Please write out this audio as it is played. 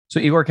So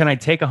Igor, can I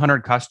take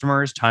 100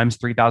 customers times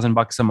 3,000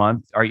 bucks a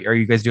month? Are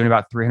you guys doing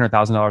about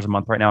 $300,000 a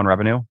month right now in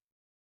revenue?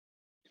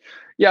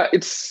 Yeah,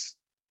 it's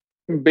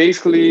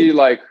basically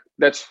like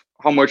that's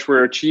how much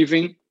we're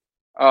achieving.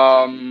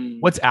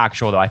 What's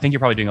actual though? I think you're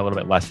probably doing a little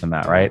bit less than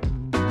that, right?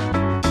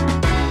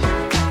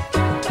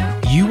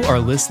 You are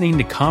listening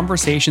to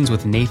Conversations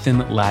with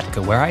Nathan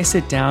Latka, where I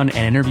sit down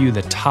and interview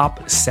the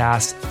top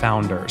SaaS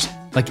founders,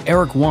 like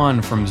Eric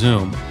Yuan from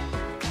Zoom.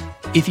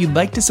 If you'd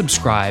like to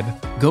subscribe,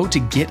 go to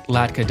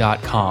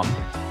getlatka.com.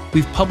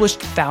 We've published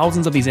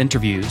thousands of these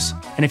interviews,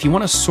 and if you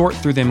want to sort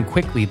through them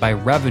quickly by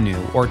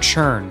revenue or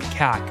churn,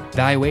 CAC,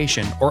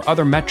 valuation, or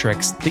other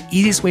metrics, the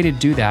easiest way to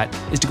do that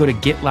is to go to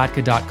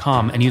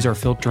getlatka.com and use our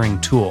filtering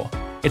tool.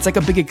 It's like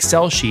a big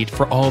Excel sheet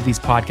for all of these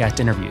podcast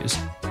interviews.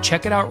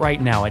 Check it out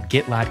right now at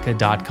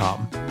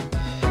getlatka.com.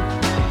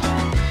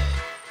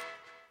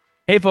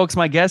 Hey folks,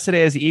 my guest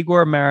today is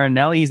Igor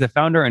Marinelli. He's the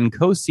founder and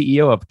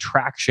co-CEO of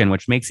Traction,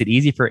 which makes it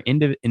easy for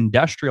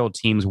industrial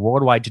teams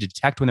worldwide to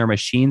detect when their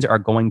machines are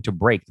going to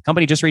break. The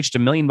company just reached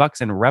 $1 million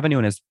in revenue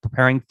and is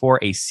preparing for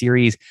a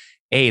Series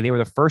A. They were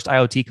the first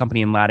IoT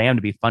company in LATAM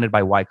to be funded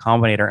by Y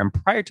Combinator. And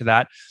prior to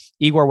that,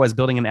 Igor was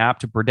building an app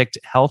to predict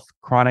health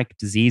chronic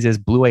diseases,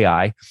 Blue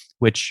AI,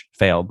 which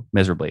failed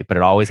miserably, but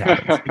it always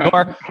happens.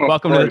 Igor,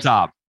 welcome to the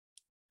top.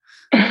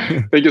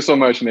 Thank you so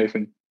much,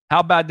 Nathan.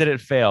 How bad did it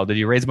fail? Did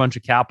you raise a bunch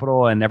of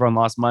capital and everyone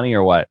lost money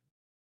or what?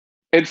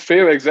 It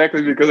failed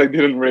exactly because I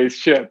didn't raise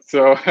shit.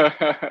 So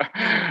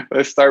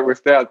let's start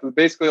with that. But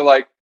basically,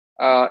 like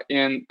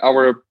in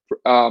our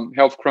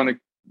health chronic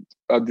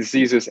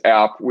diseases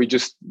app, we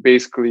just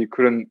basically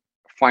couldn't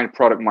find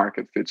product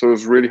market fit. So it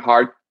was really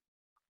hard.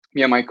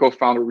 Me and my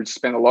co-founder would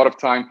spend a lot of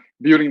time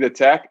building the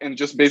tech and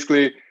just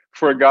basically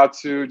forgot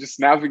to just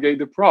navigate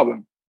the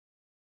problem.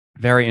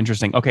 Very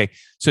interesting. Okay.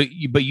 So,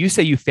 but you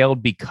say you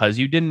failed because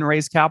you didn't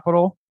raise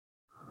capital?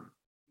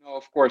 No,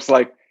 of course.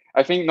 Like,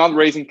 I think not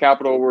raising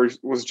capital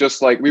was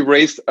just like, we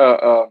raised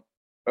a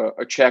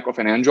check of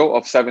an angel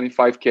of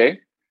 75K.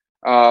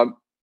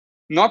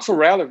 Not so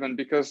relevant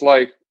because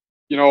like,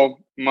 you know,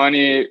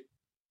 money,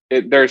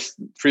 there's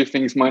three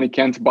things money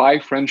can't buy: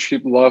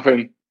 friendship, love,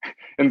 and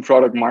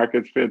product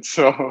market fit.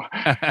 So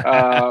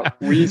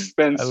we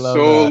spent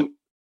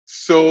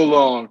so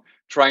long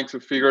trying to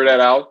figure that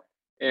out.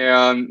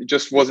 And it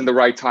just wasn't the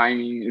right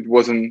timing. It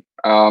wasn't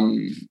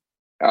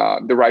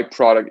the right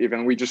product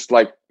even. We just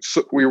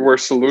we were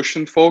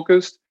solution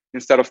focused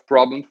instead of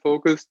problem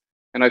focused.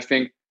 And I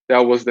think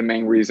that was the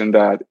main reason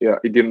that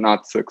it did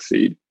not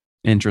succeed.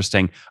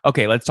 Interesting.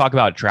 Okay, let's talk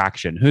about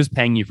Traction. Who's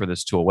paying you for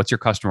this tool? What's your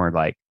customer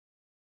like?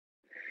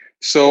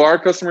 So our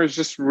customer is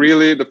just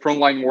really the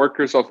frontline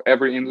workers of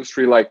every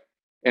industry. Like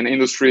an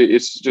industry,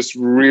 it's just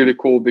really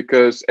cool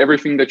because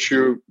everything that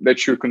you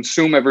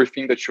consume,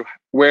 everything that you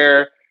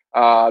wear,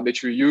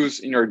 that you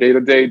use in your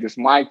day-to-day, this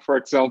mic, for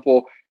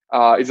example,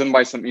 is done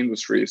by some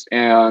industries.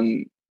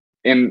 And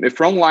in the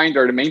front line,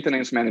 there are the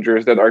maintenance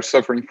managers that are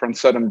suffering from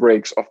sudden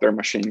breaks of their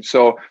machine.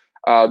 So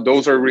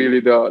those are really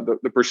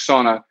the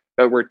persona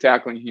that we're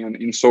tackling here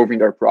in solving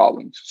their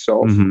problems.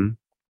 So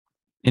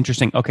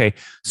Interesting. Okay.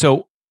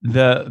 So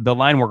the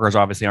line workers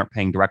obviously aren't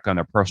paying directly on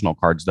their personal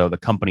cards, though. The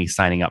company's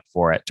signing up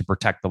for it to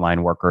protect the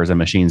line workers and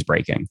machines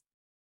breaking.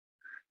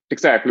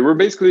 Exactly. We're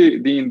basically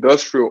the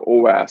industrial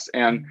OS,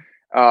 and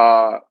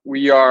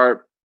we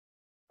are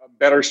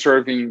better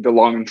serving the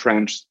long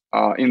entrenched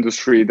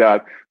industry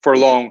that for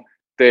long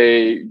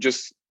they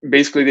just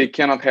basically they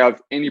cannot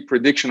have any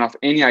prediction of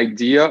any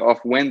idea of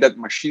when that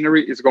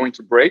machinery is going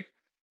to break,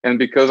 and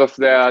because of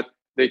that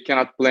they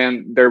cannot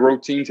plan their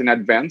routines in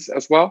advance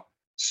as well.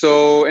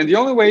 So, and the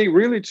only way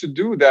really to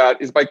do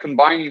that is by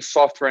combining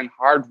software and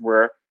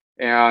hardware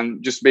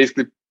and just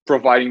basically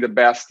providing the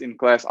best in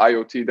class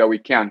IoT that we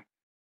can.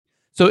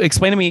 So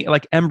explain to me,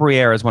 like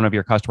Embraer is one of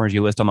your customers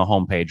you list on the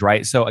homepage,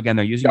 right? So again,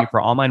 they're using you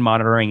for online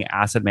monitoring,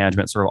 asset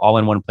management, sort of all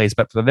in one place.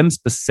 But for them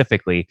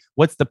specifically,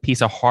 what's the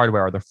piece of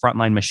hardware or the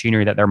frontline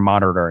machinery that they're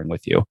monitoring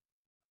with you?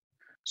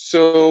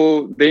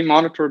 So they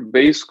monitor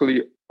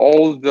basically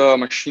all the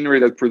machinery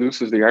that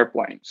produces the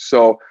airplane.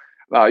 So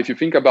if you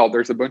think about,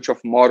 there's a bunch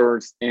of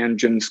motors,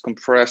 engines,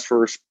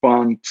 compressors,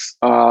 pumps,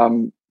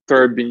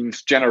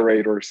 turbines,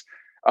 generators,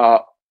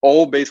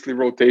 all basically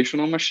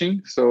rotational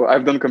machines. So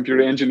I've done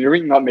computer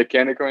engineering, not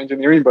mechanical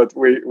engineering, but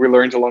we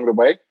learned along the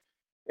way.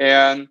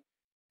 And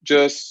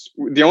just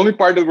the only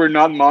part that we're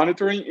not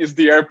monitoring is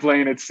the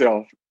airplane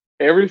itself.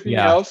 Everything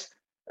else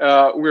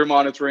we're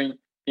monitoring,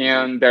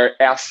 and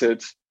their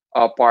assets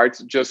parts,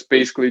 just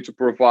basically to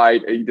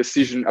provide a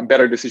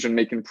better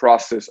decision-making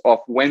process of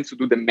when to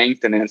do the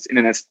maintenance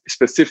in a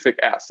specific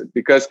asset.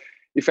 Because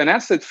if an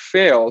asset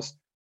fails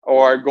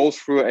or goes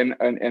through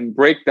an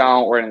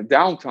breakdown or in a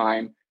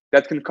downtime,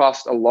 that can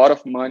cost a lot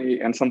of money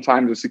and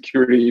sometimes the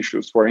security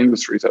issues for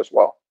industries as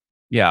well.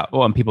 Yeah,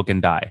 well, and people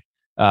can die,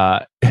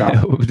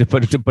 to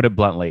put it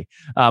bluntly.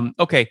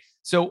 Okay,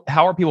 so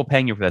how are people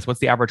paying you for this?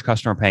 What's the average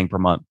customer paying per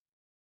month?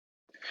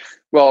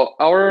 Well,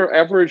 our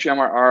average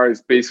MRR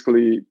is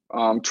basically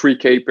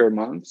 $3K per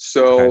month.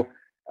 So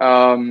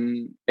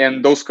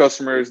And those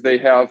customers, they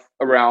have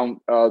around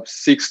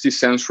 60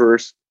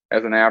 sensors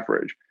as an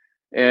average.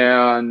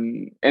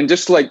 And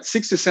just like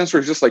 60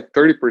 sensors, just like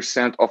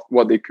 30% of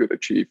what they could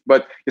achieve.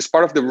 But it's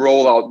part of the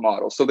rollout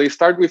model. So they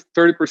start with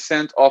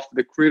 30% of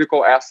the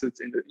critical assets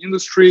in the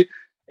industry.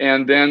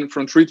 And then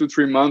from 3 to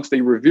 3 months,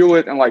 they review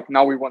it. And like,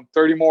 now we want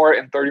 30 more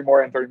and 30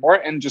 more and 30 more,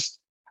 and just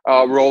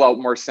roll out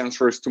more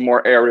sensors to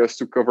more areas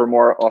to cover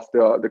more of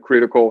the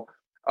critical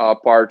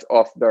part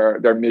of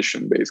their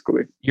mission,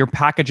 basically. Your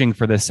packaging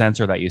for this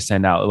sensor that you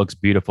send out, it looks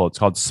beautiful. It's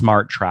called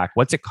Smart Track.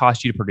 What's it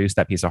cost you to produce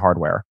that piece of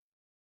hardware?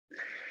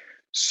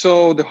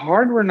 So the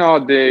hardware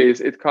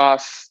nowadays, it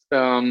costs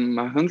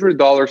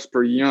 $100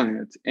 per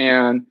unit,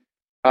 and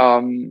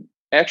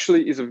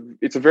actually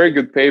it's a very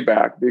good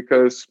payback,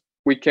 because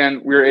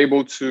we're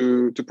able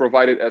to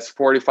provide it as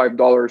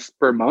 $45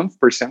 per month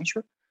per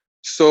sensor.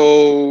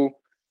 So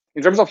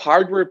in terms of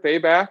hardware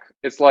payback,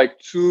 it's like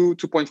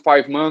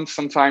 2.5 months,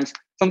 sometimes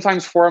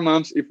 4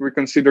 months if we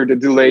consider the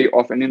delay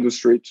of an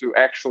industry to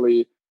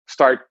actually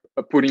start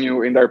putting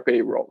you in their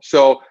payroll.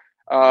 So,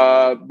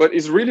 but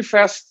it's really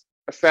fast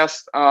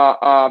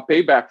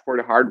payback for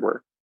the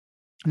hardware.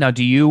 Now,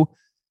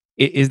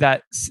 is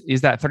that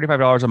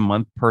 $35 a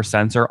month per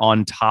sensor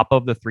on top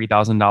of the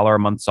 $3,000 a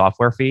month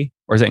software fee,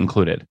 or is it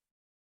included?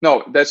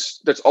 No,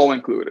 that's all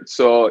included.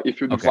 So if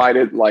you divide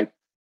it like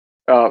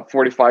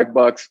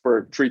 $45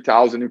 per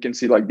 3,000, you can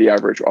see like the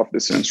average of the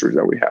sensors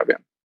that we have in.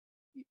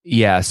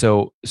 Yeah.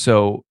 So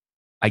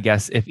I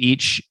guess if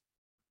each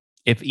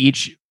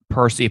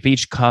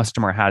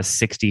customer has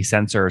 60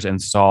 sensors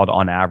installed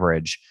on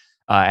average,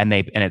 and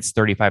it's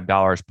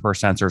 $35 per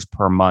sensors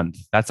per month,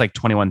 that's like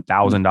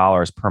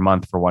 $21,000 per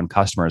month for one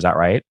customer. Is that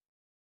right?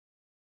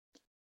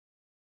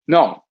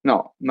 No,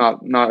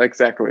 not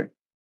exactly.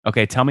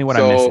 Okay, tell me what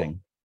I'm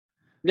missing.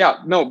 Yeah,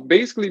 no,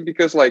 basically,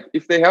 because like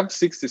if they have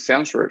 60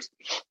 sensors,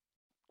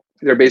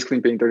 they're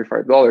basically paying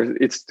 $35.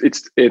 It's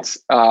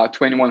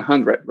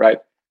 $2,100, right?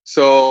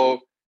 So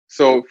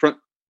from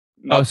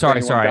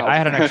sorry. I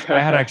had an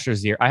extra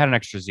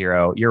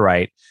zero. You're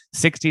right.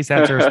 60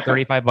 sensors,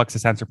 $35 a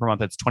sensor per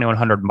month. It's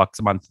 $2,100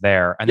 a month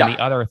there, and then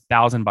the other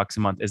 $1,000 a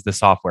month is the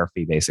software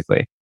fee,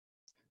 basically.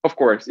 Of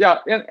course, yeah,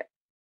 and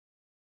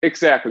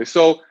exactly.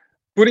 So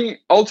putting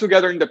all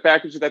together in the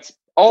package, that's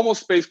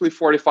almost basically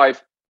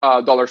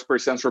 $45 per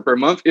sensor per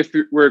month if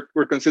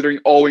we're considering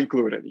all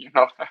included.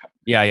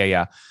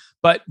 Yeah.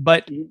 But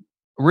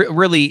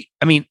really,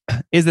 I mean,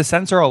 is the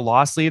sensor a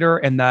loss leader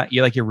in that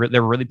they're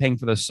really paying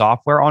for the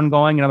software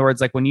ongoing? In other words,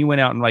 like when you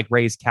went out and like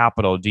raised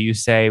capital, do you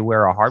say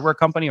we're a hardware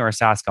company or a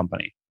SaaS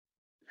company?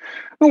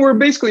 No, we're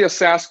basically a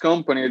SaaS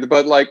company,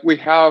 but like we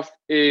have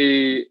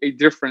a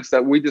difference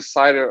that we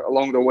decided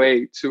along the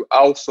way to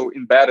also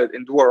embed it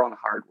into our own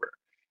hardware.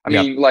 I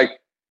mean, like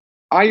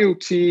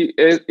IoT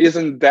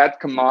isn't that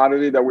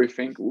commodity that we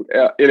think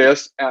it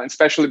is,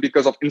 especially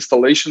because of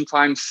installation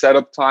time,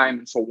 setup time,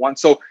 and so on.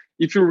 So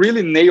if you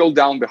really nail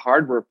down the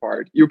hardware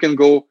part, you can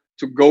go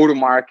to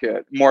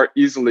market more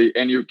easily,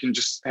 and you can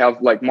just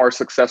have like more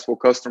successful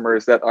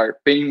customers that are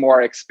paying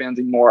more,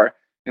 expanding more,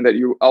 and that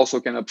you also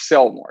can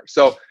upsell more.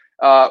 So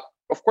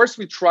of course,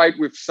 we tried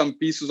with some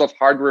pieces of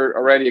hardware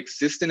already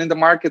existing in the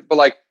market, but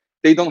like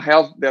they don't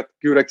have that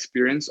good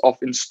experience of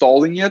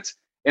installing it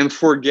and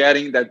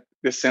forgetting that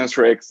the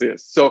sensor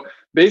exists. So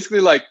basically,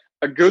 like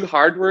a good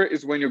hardware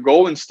is when you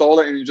go install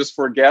it and you just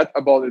forget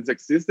about its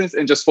existence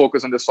and just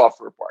focus on the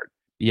software part.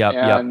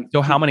 Yeah.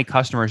 So how many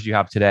customers do you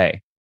have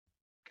today?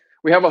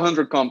 We have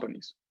 100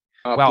 companies.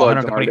 Wow,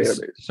 100 companies.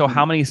 So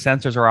how many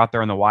sensors are out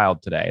there in the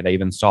wild today that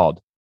you've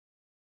installed?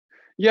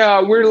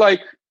 Yeah, we're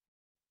like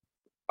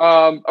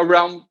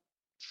around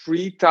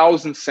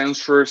 3,000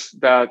 sensors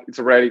that it's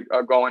already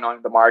going on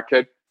in the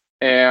market.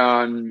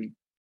 And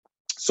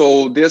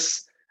so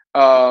this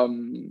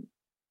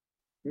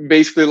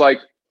basically, like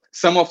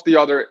some of the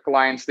other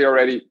clients, they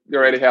already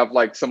have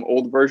like some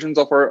old versions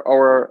of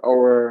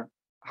our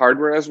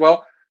hardware as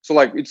well. So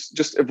like it's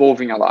just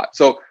evolving a lot.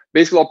 So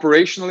basically,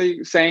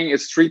 operationally saying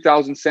it's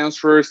 3,000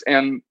 sensors,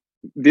 and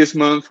this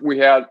month we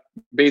had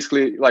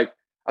basically like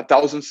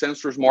 1,000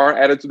 sensors more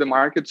added to the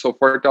market, so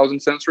 4,000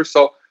 sensors.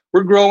 So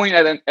we're growing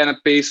at a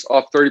pace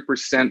of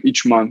 30%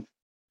 each month.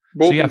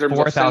 So you have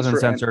 4,000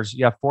 sensors.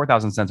 You have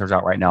 4,000 sensors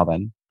out right now,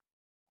 then.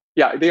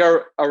 Yeah, they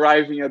are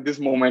arriving at this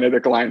moment at the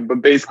client,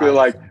 but basically,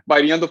 like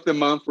by the end of the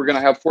month, we're gonna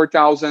have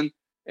 4,000.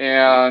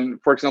 And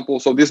for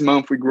example, so this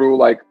month we grew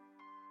like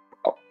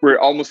we're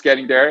almost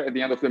getting there at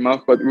the end of the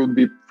month, but it will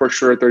be for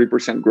sure a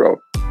 30% growth.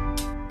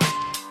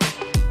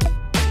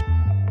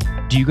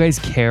 Do you guys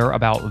care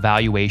about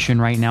valuation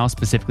right now,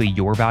 specifically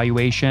your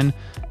valuation?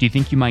 Do you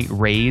think you might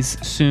raise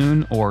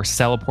soon or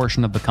sell a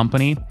portion of the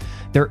company?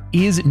 There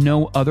is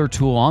no other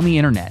tool on the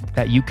internet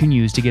that you can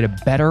use to get a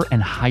better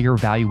and higher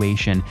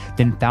valuation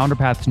than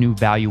FounderPath's new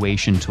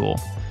valuation tool.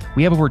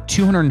 We have over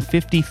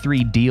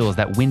 253 deals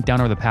that went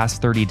down over the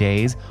past 30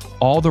 days,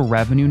 all the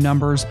revenue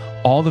numbers,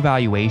 all the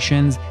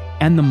valuations,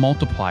 and the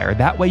multiplier.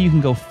 That way you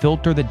can go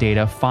filter the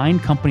data,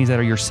 find companies that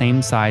are your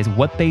same size,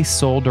 what they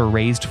sold or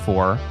raised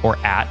for or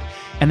at,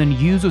 and then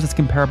use those as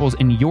comparables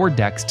in your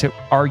decks to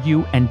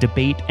argue and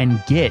debate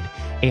and get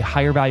a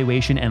higher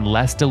valuation and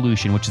less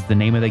dilution, which is the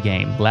name of the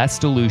game, less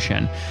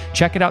dilution.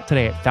 Check it out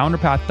today at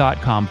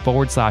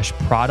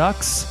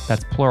founderpath.com/products,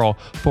 that's plural,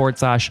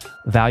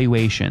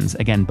 /valuations.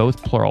 Again,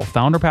 both plural,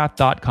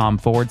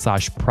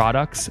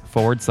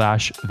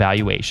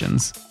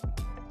 founderpath.com/products/valuations.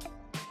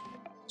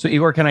 So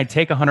Igor, can I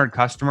take 100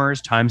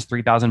 customers times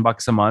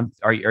 $3,000 a month?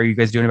 Are you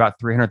guys doing about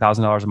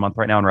 $300,000 a month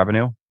right now in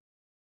revenue?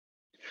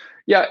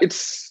 Yeah,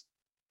 it's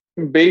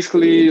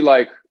basically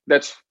like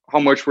that's how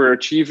much we're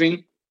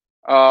achieving.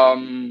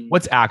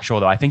 What's actual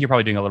though? I think you're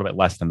probably doing a little bit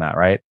less than that,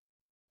 right?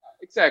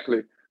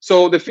 Exactly.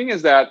 So the thing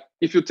is that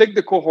if you take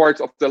the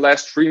cohorts of the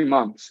last 3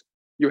 months,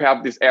 you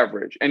have this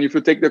average. And if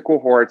you take the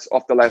cohorts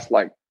of the last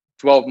like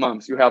 12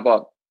 months, you have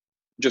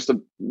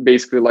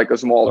basically like a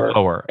smaller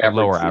lower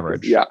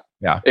average.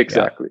 Yeah,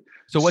 exactly. Yeah.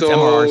 So what's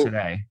MRR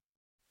today?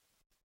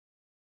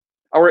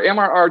 Our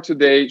MRR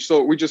today,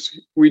 so we just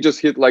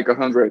hit like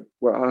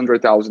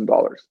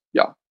 $100,000.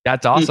 Yeah.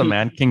 That's awesome,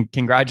 man.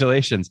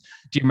 Congratulations.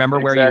 Do you remember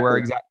where you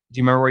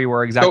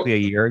were exactly a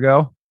year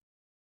ago?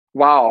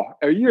 Wow.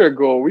 A year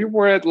ago, we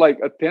were at like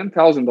a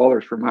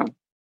 $10,000 per month.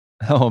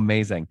 Oh,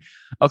 amazing.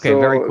 Okay, so,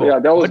 very cool. Yeah,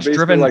 that was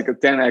basically like a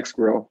 10x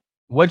growth.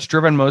 What's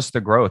driven most of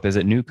the growth? Is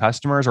it new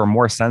customers or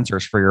more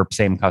sensors for your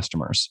same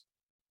customers?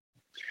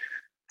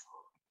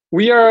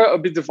 We are a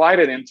bit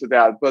divided into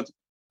that, but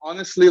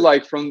honestly,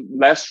 like from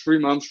last 3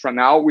 months from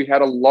now, we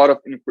had a lot of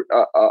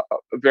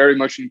very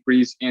much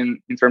increase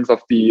in terms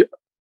of the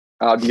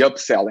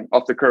upselling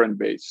of the current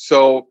base.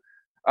 So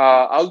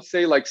I would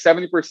say like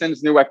 70%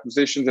 is new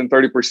acquisitions and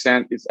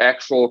 30% is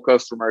actual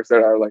customers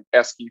that are like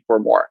asking for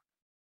more.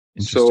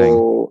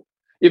 So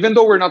even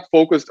though we're not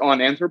focused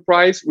on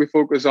enterprise, we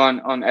focus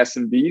on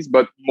SMBs,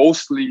 but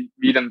mostly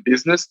medium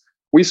business.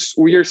 We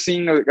are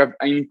seeing an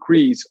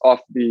increase of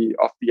the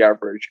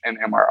average and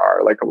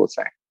MRR, like I was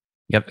saying.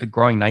 Yep,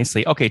 growing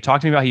nicely. Okay,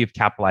 talk to me about how you've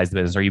capitalized the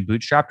business. Are you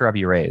bootstrapped or have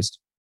you raised?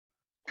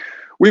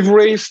 We've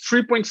raised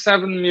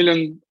 $3.7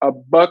 million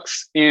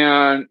bucks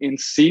in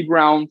seed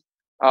round.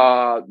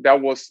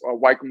 That was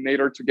Y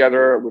Combinator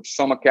together with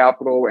Soma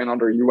Capital and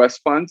other US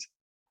funds.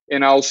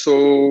 And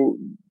also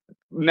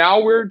now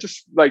we're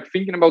just like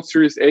thinking about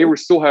Series A. We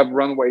still have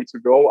runway to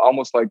go,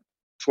 almost like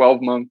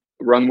 12-month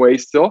runway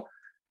still.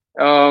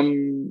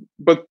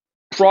 But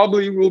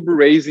probably we'll be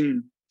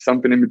raising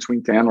something in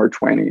between 10 or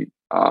 20.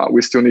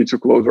 We still need to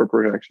close our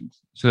projections.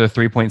 So the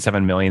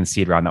 3.7 million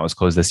seed round that was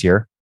closed this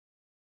year?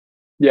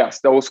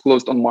 Yes, that was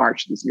closed on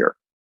March this year.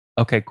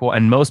 Okay, cool.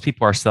 And most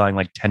people are selling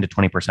like 10 to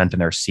 20% in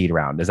their seed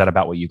round. Is that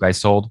about what you guys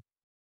sold?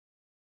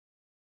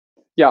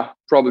 Yeah,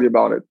 probably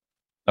about it.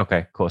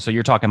 Okay, cool. So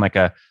you're talking like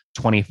a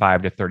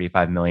 25 to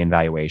 35 million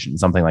valuation,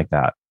 something like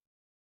that.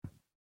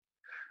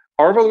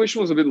 Our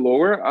valuation was a bit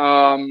lower.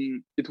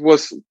 It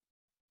was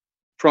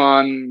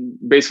from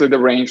basically the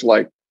range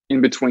like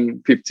in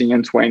between 15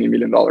 and $20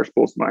 million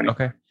post money.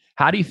 Okay.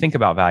 How do you think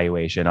about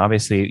valuation?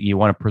 Obviously, you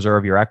want to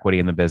preserve your equity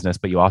in the business,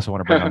 but you also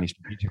want to bring on these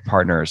strategic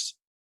partners.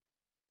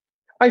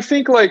 I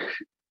think like,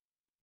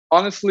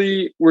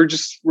 honestly, we're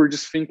just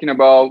thinking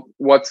about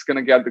what's going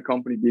to get the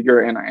company bigger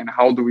and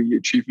how do we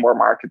achieve more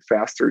market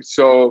faster.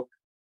 So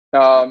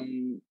I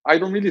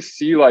don't really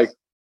see like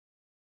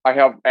I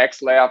have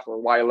X left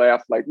or Y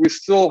left. Like we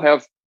still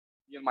have,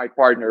 me and my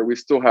partner, we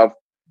still have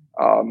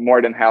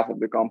more than half of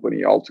the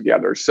company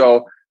altogether.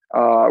 So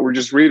we're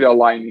just really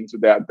aligning to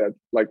that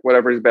like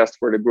whatever is best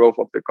for the growth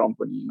of the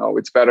company. You know,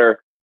 it's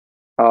better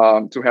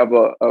to have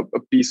a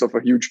piece of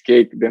a huge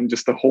cake than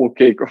just a whole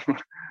cake for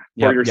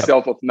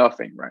yourself of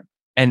nothing, right?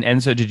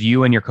 And so did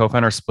you and your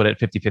co-founder split it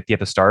 50-50 at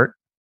the start?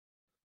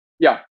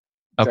 Yeah.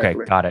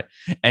 Exactly. Okay, got it.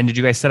 And did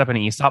you guys set up an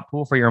ESOP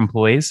pool for your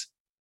employees?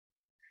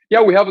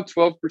 Yeah, we have a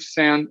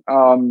 12%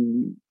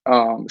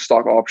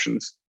 stock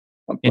options.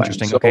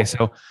 Interesting. So, okay,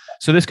 so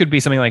this could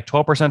be something like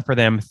 12% for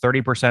them,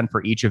 30%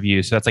 for each of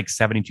you. So that's like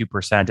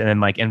 72%. And then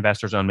like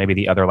investors own maybe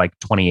the other like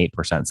 28%,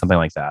 something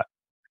like that.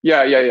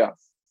 Yeah. Yeah.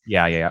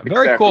 Very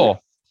exactly. Cool.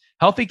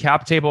 Healthy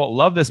cap table.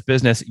 Love this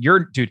business.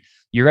 You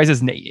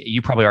guys,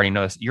 you probably already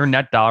know this. Your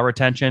net dollar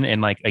retention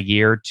in like a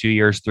year, 2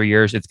 years, 3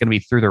 years, it's going to be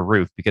through the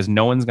roof because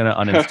no one's going to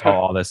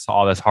uninstall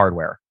all this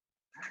hardware.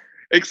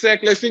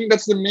 Exactly. I think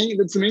that's the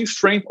main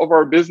strength of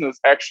our business.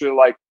 Actually,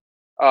 like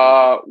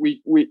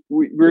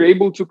we're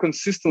able to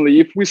consistently,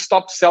 if we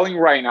stop selling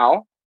right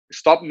now,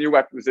 stop new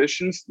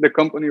acquisitions, the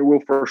company will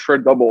for sure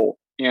double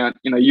in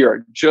a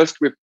year just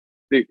with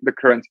the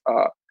current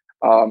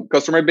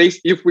customer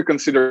base if we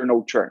consider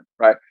no churn,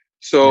 right?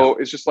 So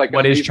it's just like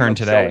what is churn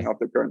today of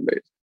the current base.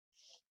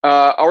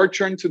 Our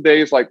churn today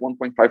is like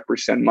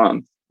 1.5%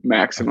 month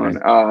maximum.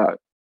 Okay.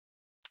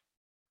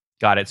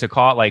 Got it. So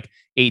call it like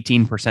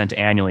 18%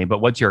 annually. But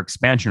what's your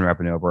expansion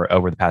revenue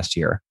over the past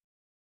year?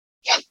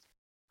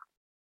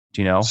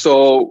 Do you know?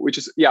 So,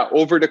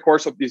 over the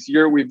course of this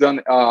year, we've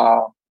done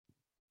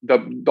the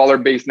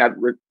dollar-based net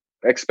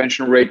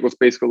expansion rate was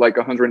basically like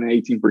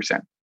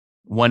 118%.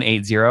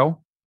 180?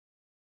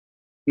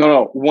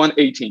 No,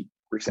 118%.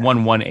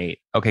 118.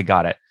 Okay,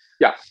 got it.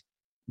 Yeah.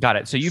 Got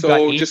it. So you've got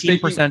So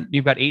 18%,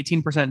 you've got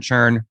 18%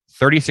 churn,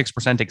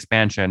 36%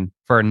 expansion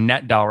for a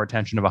net dollar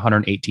retention of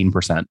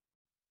 118%.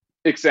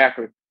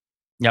 Exactly.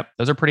 Yep.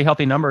 Those are pretty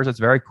healthy numbers. It's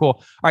very cool.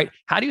 All right.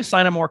 How do you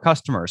sign up more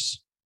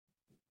customers?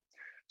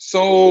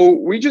 So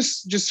we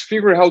just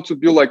figured how to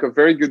build like a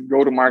very good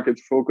go-to-market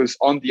focus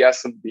on the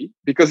SMB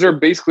because they're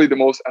basically the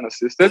most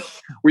unassisted.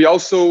 We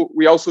also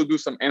do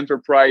some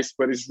enterprise,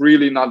 but it's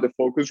really not the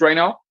focus right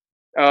now.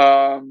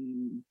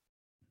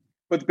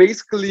 But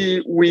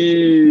basically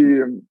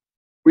we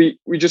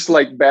just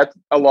like bet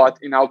a lot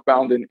in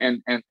outbound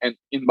and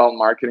inbound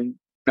marketing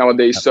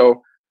nowadays. Yep.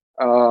 So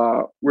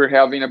we're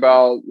having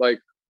about like,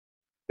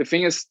 the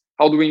thing is,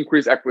 how do we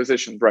increase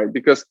acquisitions, right?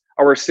 Because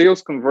our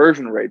sales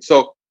conversion rate,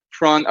 so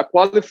from a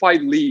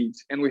qualified lead,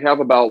 and we have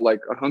about like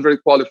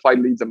 100 qualified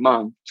leads a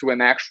month to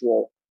an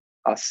actual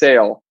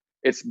sale,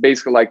 it's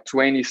basically like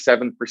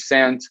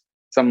 27%,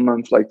 some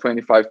months like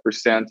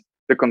 25%,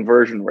 the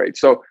conversion rate.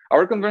 So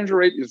our conversion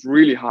rate is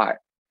really high.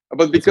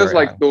 But because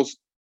like high.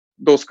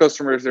 those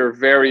customers, they're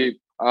very,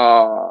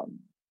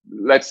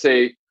 let's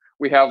say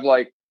we have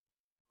like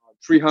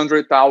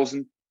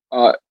 300,000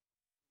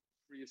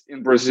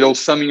 in Brazil,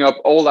 summing up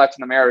all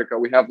Latin America,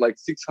 we have like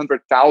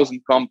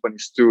 600,000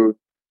 companies to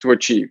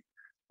achieve.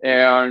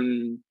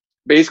 And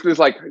basically it's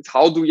like,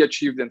 how do we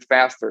achieve them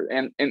faster?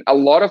 And a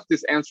lot of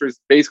this answer is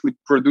basically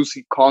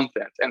producing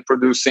content and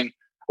producing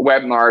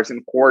webinars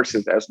and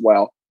courses as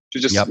well to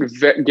just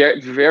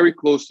get very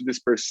close to this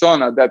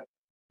persona that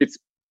it's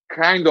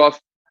kind of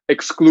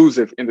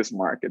exclusive in this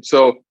market.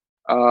 So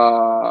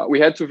we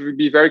had to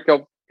be very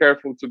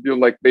careful to build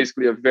like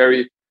basically a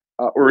very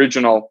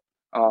original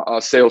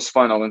sales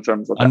funnel in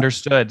terms of that.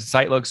 Understood.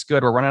 Site looks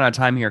good. We're running out of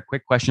time here.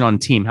 Quick question on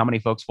team. How many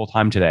folks full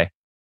time today?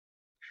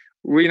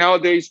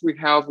 Nowadays we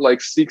have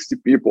like 60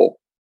 people.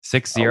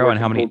 60, and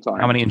how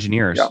many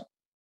engineers? Yeah.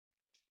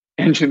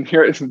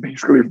 Engineers is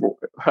basically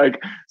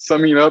like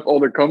summing up all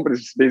the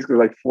companies. Basically,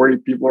 like 40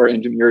 people are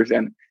engineers,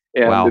 and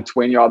wow. The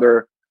 20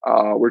 other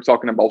we're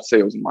talking about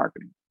sales and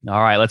marketing.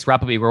 All right, let's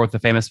wrap up. We're with the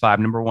famous five.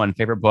 Number one,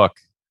 favorite book.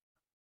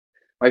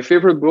 My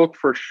favorite book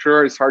for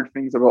sure is Hard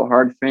Things About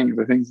Hard Things.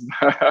 I think it's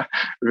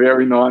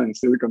very known in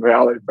Silicon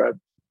Valley, but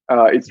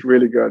it's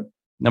really good.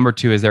 Number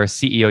two, is there a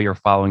CEO you're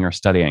following or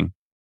studying?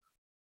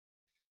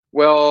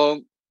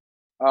 Well,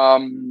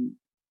 I'm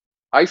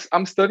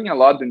studying a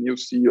lot the new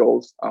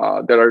CEOs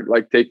that are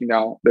like taking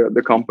down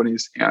the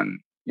companies in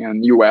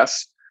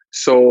US.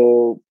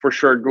 So for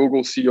sure,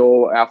 Google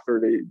CEO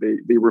after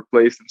they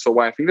replaced and so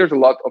on. I think there's a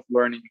lot of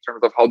learning in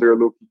terms of how they're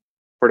looking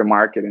for the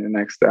market in the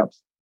next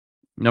steps.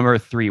 Number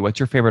three, what's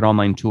your favorite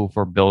online tool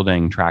for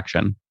building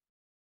traction?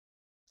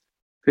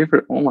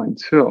 Favorite online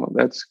tool?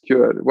 That's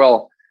good.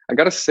 Well, I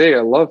gotta say,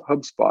 I love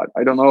HubSpot.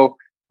 I don't know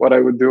what I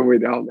would do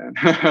without them.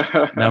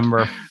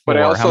 Number four, but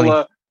I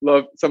also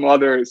love some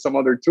other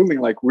tooling,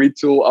 like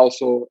Retool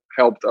also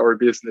helped our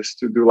business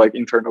to do like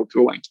internal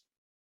tooling.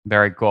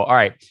 Very cool. All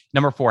right.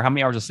 Number four, how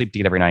many hours of sleep do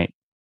you get every night?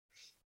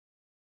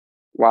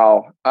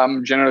 Wow.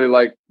 I'm generally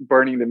like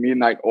burning the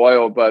midnight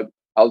oil, but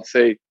I'll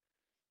say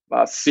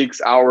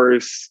 6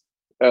 hours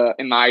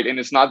a night. And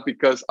it's not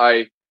because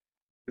I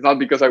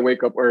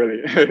wake up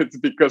early. It's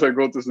because I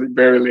go to sleep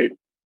very late.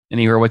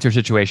 And Igor, what's your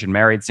situation?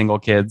 Married, single,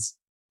 kids?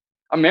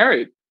 I'm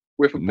married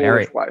with a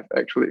Polish wife,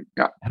 actually.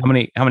 Yeah. How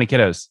many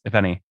kiddos, if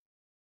any?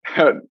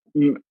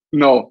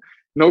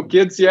 No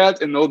kids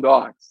yet, and no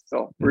dogs.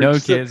 So we're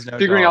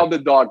figuring out the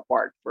dog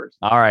part first.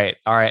 All right.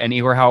 And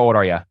Igor, how old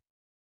are you?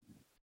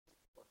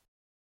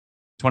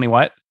 20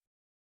 what?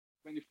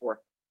 24.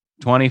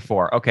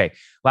 24. Okay.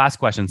 Last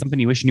question. Something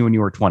you wish you knew when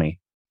you were 20.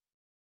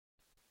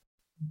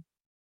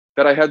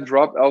 That I had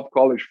dropped out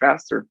college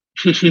faster.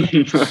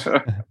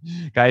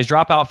 Guys,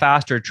 drop out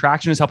faster.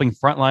 Traction is helping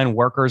frontline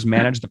workers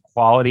manage the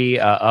quality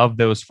of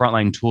those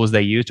frontline tools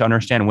they use to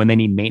understand when they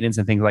need maintenance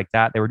and things like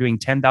that. They were doing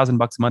 $10,000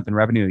 a month in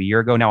revenue a year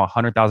ago, now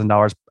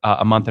 $100,000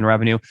 a month in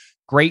revenue.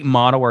 Great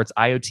model where it's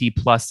IoT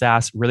plus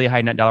SaaS, really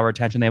high net dollar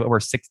retention. They have over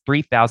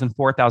 3,000,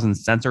 4,000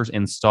 sensors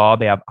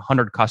installed. They have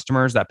 100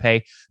 customers that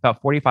pay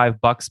about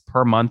 $45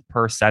 per month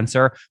per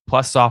sensor,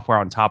 plus software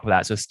on top of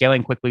that. So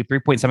scaling quickly,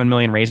 3.7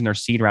 million raising their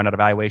seed round at a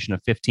valuation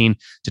of 15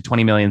 to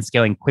 20 million,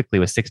 scaling quickly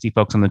with 60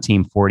 folks on the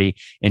team, 40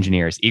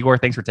 engineers. Igor,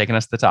 thanks for taking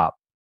us to the top.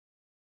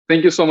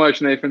 Thank you so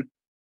much, Nathan.